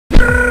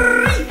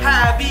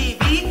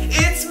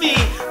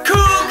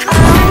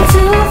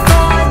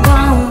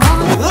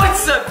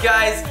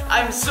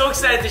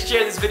excited to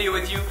share this video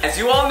with you. As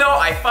you all know,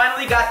 I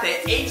finally got the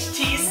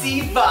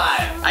HTC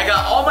Vive. I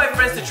got all my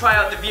friends to try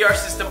out the VR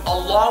system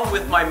along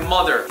with my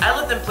mother. I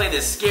let them play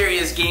the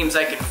scariest games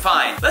I can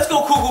find. Let's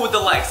go cuckoo with the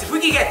likes. If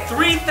we can get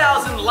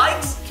 3,000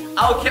 likes,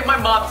 I'll get my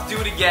mom to do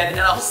it again and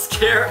I'll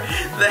scare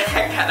the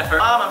heck out of her.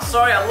 Mom, I'm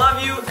sorry, I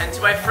love you. And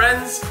to my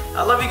friends,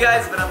 I love you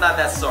guys, but I'm not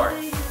that sorry.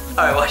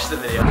 Alright, watch the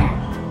video.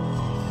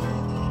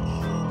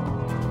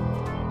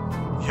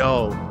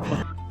 Yo,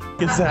 what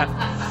is that?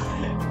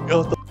 Yo,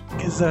 what the f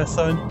is that,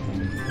 son?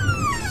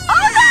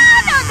 Oh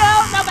no,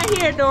 not my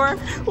hair door.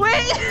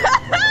 Wait.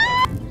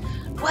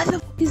 What the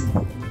f is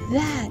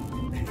that?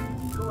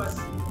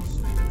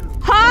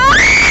 Huh?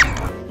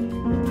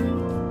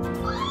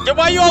 Yo,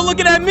 why you all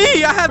looking at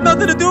me? I had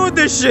nothing to do with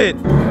this shit.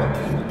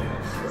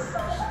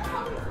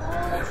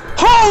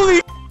 Holy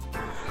f.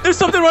 There's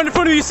something right in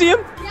front of you. You see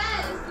him?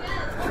 Yes.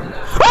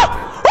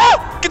 Oh!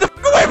 Oh! Get the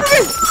f away from me!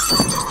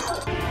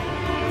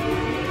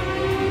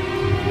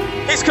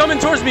 He's coming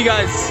towards me,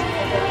 guys.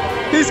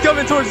 He's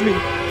coming towards me.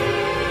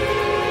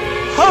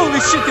 Holy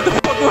shit, get the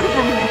fuck away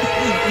from me.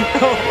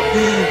 No,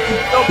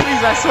 no,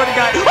 please, I swear to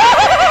God.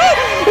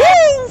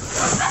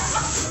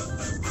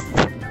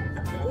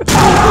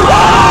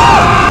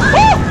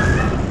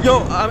 Yo,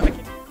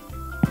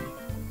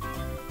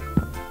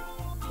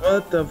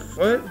 what the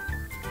fuck?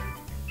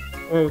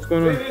 Oh, what's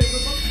going on?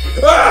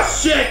 Oh,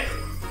 shit!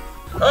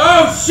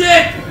 Oh,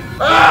 shit!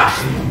 Ah!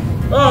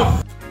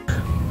 Oh,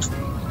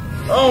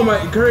 oh my,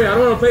 Curry, I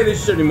don't want to play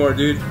this shit anymore,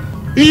 dude.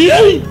 What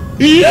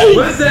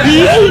is that?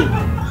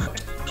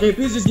 Can you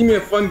please just give me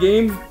a fun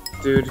game?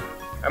 Dude,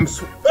 I'm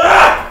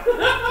ah!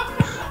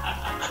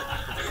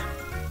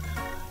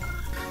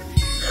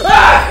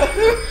 Ah!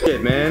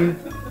 Shit, man.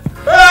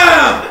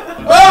 Ah!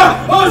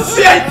 Oh! Oh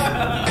shit!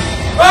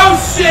 Oh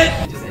shit!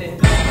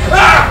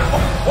 Ah!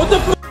 What the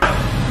f?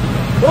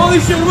 Holy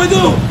shit, what do I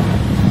do?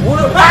 What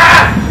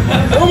ah!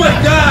 Oh my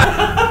god!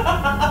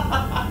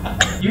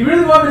 You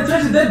really want me to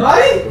touch the dead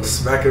body? I'll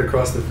smack it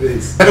across the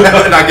face.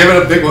 Now give it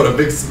a big one, a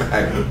big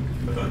smack. What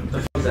the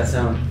f is that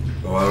sound?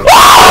 Oh,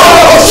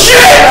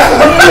 shit!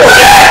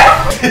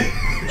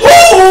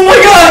 Oh my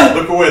god!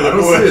 Look away, look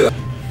away.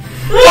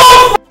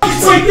 Oh,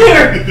 it's right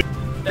there!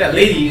 That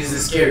lady is the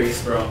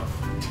scariest, bro.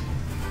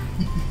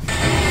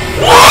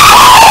 Oh,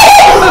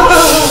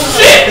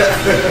 shit!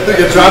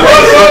 You're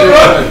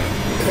run!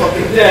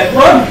 Dad,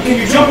 run! Can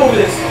you jump over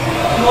this?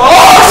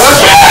 Oh,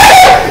 shit!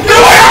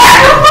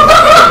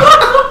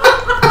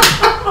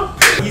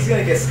 He's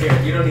gonna get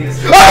scared. You don't need to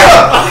scare.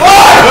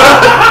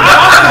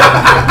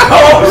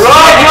 Oh,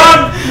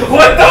 run!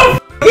 What the f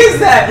is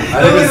that?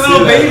 Look at the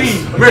little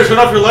baby. Amir, turn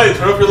off your light.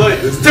 Turn off your light.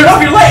 Turn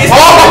off your light. Oh,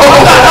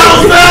 what the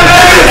hell's that?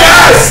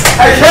 Yes!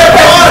 I can't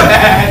run!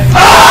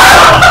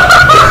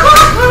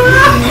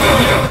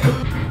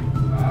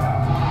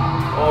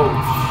 Oh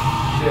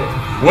shit!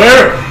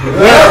 Where?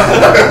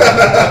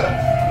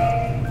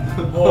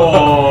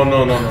 Oh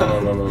no.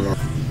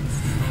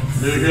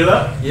 Did you hear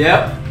that?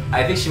 Yep.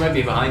 I think she might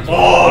be behind you. Oh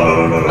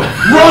no. Run!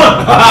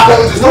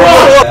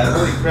 Run!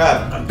 Holy crap.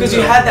 Because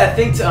you had that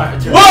thing to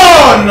turn.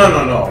 Whoa!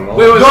 No.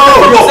 Wait, what's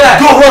that?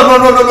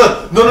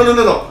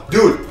 No,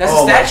 dude. That's a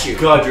statue.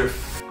 God, you're.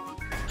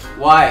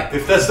 Why?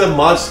 If that's the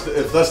monster,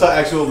 if that's the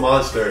actual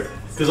monster,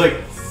 because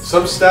like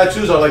some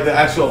statues are like the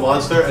actual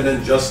monster, and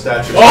then just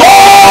statues. Oh!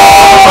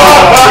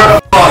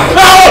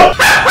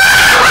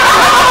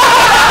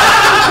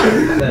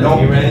 No.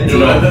 You ran into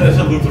That's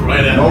a loop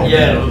right at. No.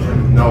 Yeah.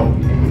 No.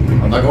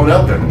 I'm not going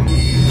out there.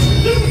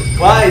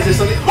 Why? Is there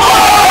something? I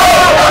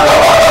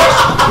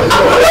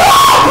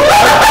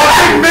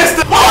missed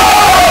it!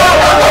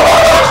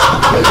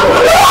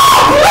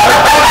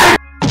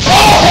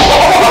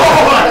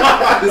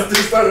 This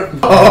thing started.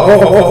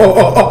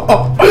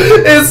 Oh,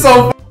 it's so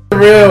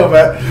real,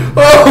 man.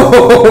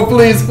 Oh,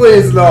 please,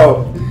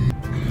 no.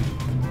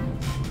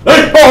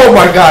 Oh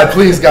my God,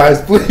 please,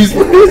 guys, please.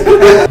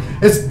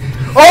 It's.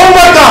 Oh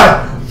my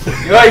God!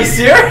 Are you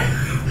serious?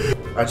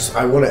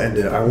 I want to end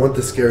it. I want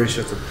the scary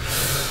shit to.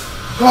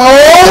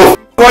 Oh!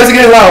 Why is it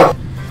getting loud?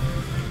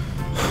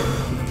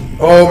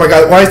 Oh my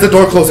God! Why is the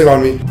door closing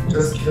on me?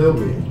 Just kill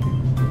me.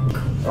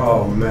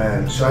 Oh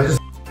man! Should I just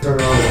turn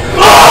around?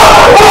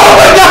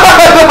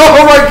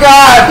 Oh my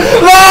God!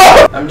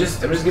 No! I'm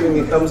just giving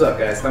you a thumbs up,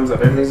 guys. Thumbs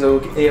up. Everything's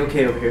okay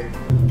over here.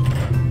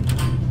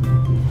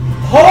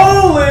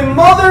 Holy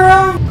mother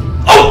of!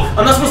 Oh!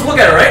 I'm not supposed to look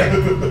at it, right?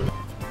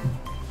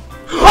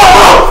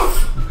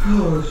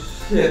 Oh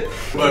shit!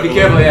 Be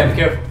careful, yeah, be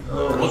careful.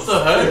 What the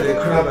heck? They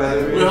crap out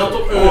of me. We have to.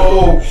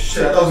 Oh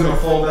shit! I thought I was gonna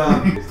fall down.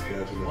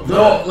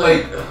 No,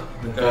 like.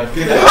 Fuck!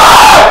 You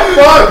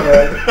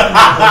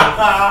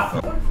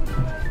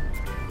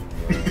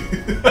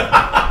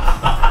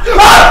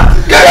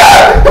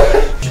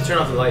should turn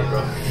off the light,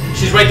 bro.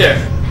 She's right there.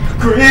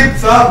 Green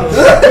top. Look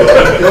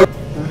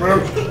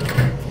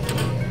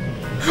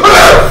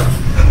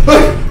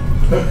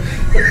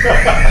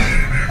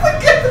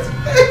at his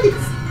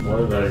face. What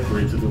did I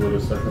agree to do it a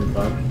second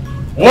time?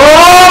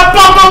 What?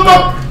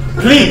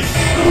 Please!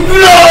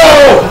 No!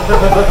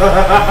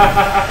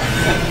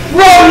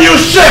 Run, you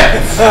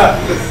shit!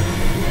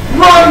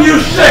 Run, you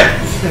shit!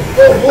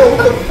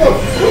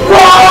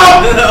 Run!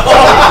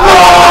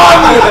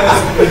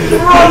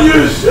 Run, you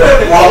shit!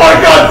 Oh my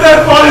god, that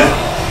body!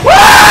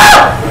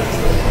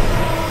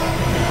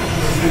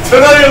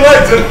 Turn on your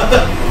light!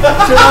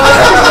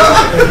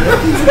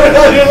 Turn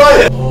on your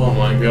light! Oh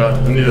my god,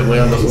 I need to lay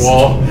on this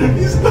wall.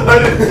 He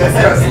started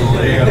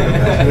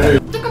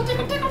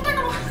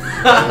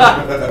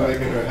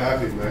making her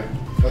happy, man.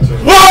 That's her.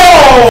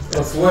 Whoa!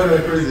 I'm sweating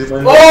like crazy,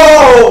 man.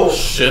 Oh!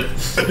 Shit.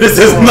 This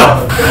is not.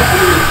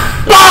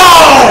 Oh!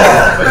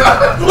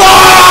 Oh!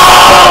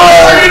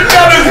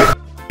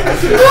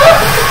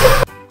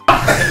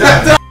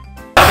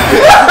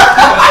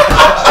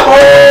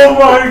 Oh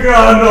my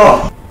god, no!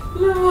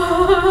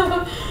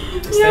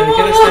 استنى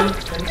كده استنى.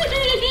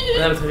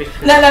 لا ما تخافيش.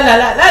 لا لا لا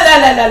لا لا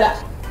لا لا لا.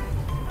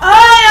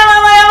 يا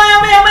ماما يا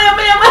ماما يا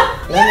ماما يا ماما.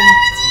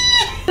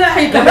 لا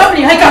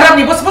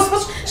هيكهربني بص بص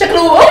بص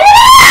شكله.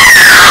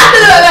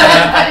 لا لا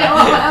لا يا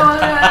ماما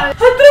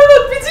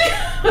هتموت بيجي.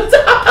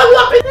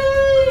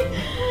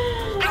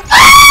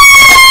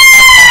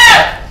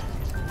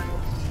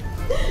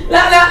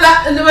 الله لا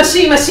لا لا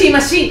مشي مشي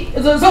مشي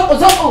زقه زقه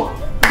زقه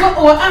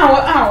وقعه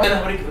وقعه.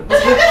 انا هوريك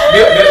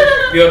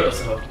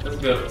بيرقص اهو بس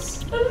بيرقص.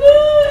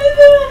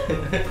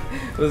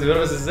 بس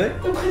بيرقص ازاي؟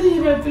 طب خليه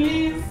يبقى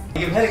بليز.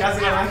 اجيبها لك عايز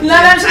العب معاك. لا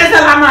لا مش عايزه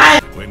العب معاه.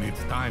 When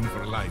it's time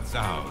for lights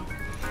out.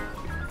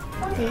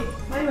 اوكي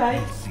باي باي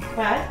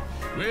باي.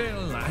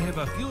 Well, I have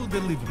a few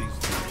deliveries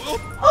to do.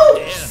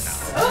 Oops!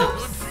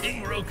 Good thing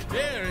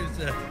Roquefort is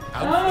out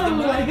for the Oh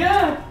my night.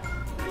 god!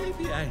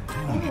 Maybe I do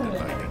need to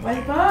buy them. باي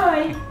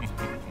باي.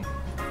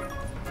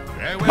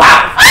 Very well.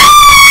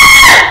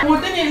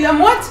 موتني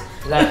الاموات؟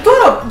 لا.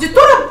 الترب دي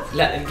الترب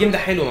لا الجيم ده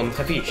حلو ما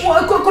تخافيش.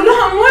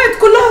 كلها اموات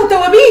كلها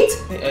توابيت.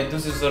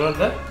 دوس الزرار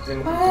ده زي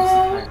ما كنت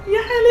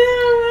يا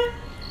حلاوه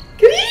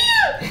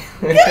كريم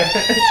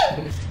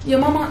كريم. يا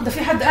ماما ده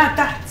في حد قاعد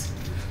تحت.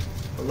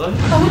 والله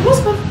او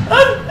الوصفه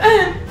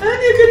الان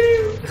يا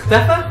كريم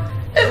اختفى؟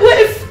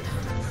 وقف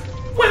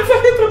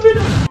وحياة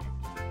ربنا.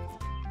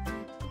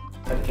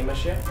 خليكي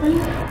ماشيه.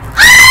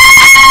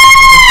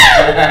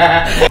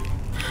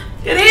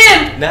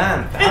 كريم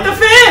نعم انت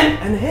فين؟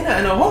 انا هنا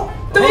انا اهو.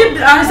 طيب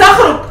عايز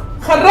اخرج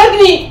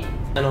خرجني.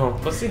 انا اهو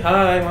بصي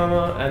هاي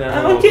ماما انا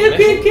اهو. اوكي اوكي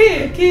ماشي؟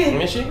 اوكي اوكي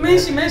ماشي؟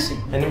 ماشي ماشي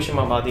هنمشي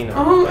مع بعضينا.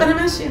 اهو انا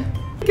ماشيه.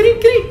 كريم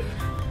كريم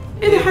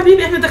ايه ده يا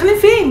حبيبي احنا داخلين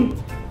فين؟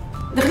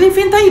 داخلين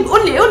فين طيب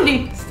قول لي قول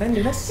لي.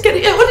 استني بس. قول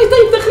لي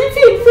طيب داخلين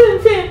فين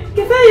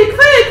كفايه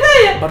كفايه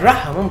كفايه.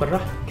 بالراحه ماما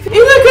بالراحه. ايه ده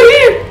يا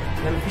كريم؟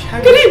 لا مفيش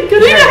حاجه.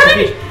 كريم يا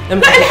حبيبي لا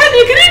الحقني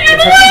يا كريم يا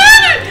ماما.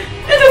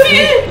 ايه ده في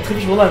ايه؟ ما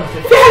تخافيش والله ما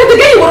تخافيش. في حد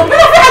جاي وربنا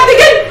في حد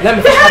جاي. لا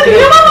مفيش في حد حد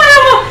جاي. يا ماما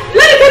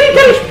لا يا كريم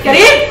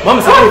ماما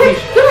ما تخافيش.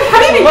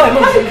 حبيبي والله ماما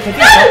ما تخافيش.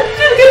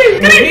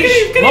 مفيش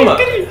كريم ماما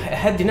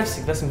هدي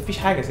نفسك بس مفيش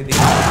حاجه صدقني.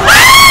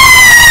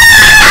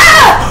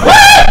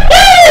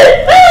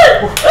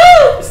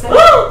 استنى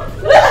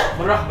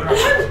بالراحه بالراحه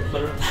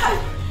بالراحه.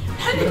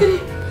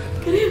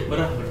 كريم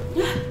بالراحه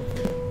بالراحه.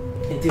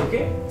 انت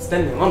اوكي؟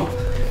 استني يا ماما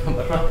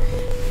بالراحه.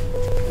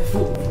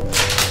 فوق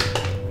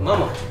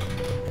ماما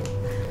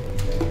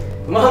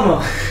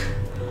ماما.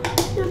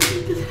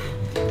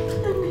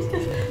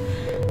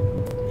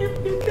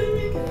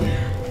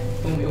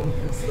 امي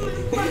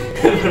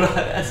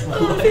بالراحه انا اسف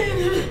والله.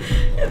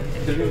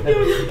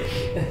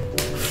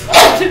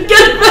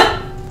 كلمة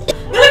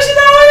مالكش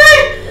دعوة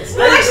بيا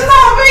مالكش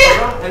دعوة بيا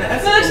انا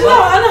اسف مالكش والله.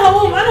 دعوة أنا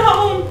هقوم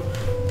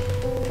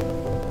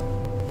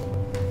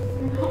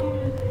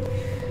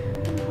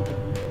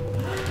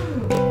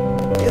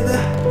ايه ده؟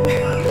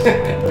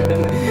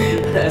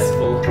 انا اسف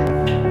والله.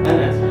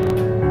 انا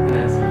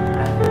اسف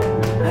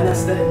انا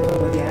استاهل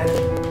الموضوع دي عادي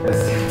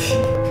بس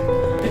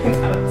انت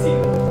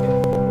عملتيها.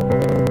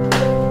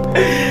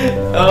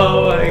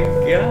 اوه ماي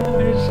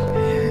جاش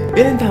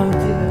ايه انت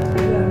عملتيها؟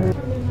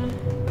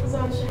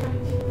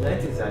 لا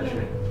انت تزعلش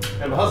مني.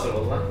 انا بهزر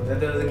والله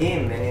ده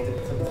جيم يعني انت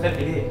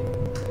بتخافي ليه؟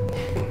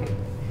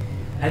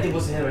 هاتي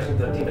بصي هنا عشان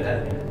ترتيب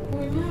القلم يعني.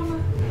 والنعمة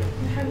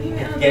يا حبيبي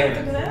أنا جامد.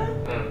 ضربتك ده.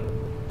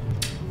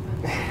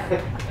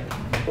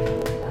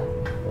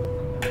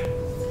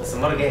 بس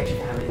المرة الجاية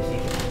تشوفي هعمل ايه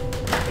فيك.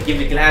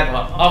 هجيب لك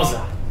لعبة افظع.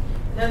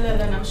 لا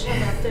أنا مش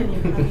هلعب تاني يا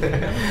حبيبي.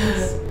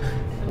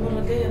 المرة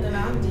الجاية ده أنا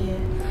عندي.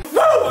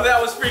 Woo! That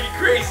was freaking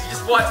crazy.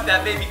 Just watching that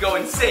made me go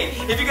insane.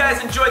 If you guys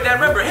enjoyed that,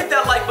 remember, hit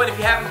that like button if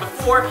you haven't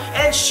before,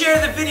 and share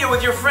the video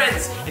with your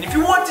friends. And if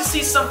you want to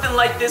see something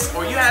like this,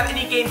 or you have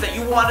any games that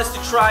you want us to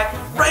try,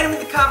 write them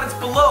in the comments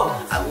below.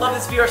 I love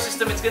this VR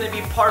system. It's going to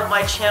be part of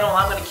my channel.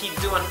 I'm going to keep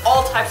doing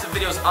all types of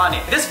videos on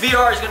it. This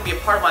VR is going to be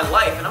a part of my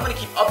life, and I'm going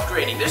to keep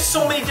upgrading. There's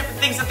so many different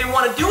things that they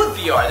want to do with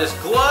VR. There's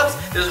gloves,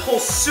 there's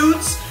whole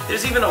suits,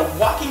 there's even a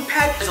walking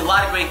pad. There's a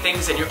lot of great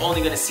things, and you're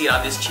only going to see it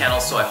on this channel,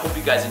 so I hope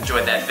you guys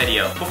enjoyed that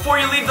video. Before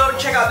you leave though,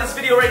 check out this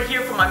video right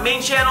here from my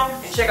main channel,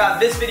 and check out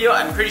this video.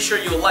 I'm pretty sure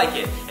you'll like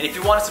it. And if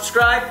you want to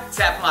subscribe,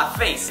 tap my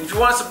face. And if you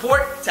want to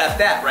support, tap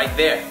that right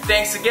there.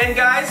 Thanks again,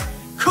 guys.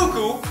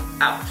 Cuckoo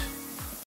out.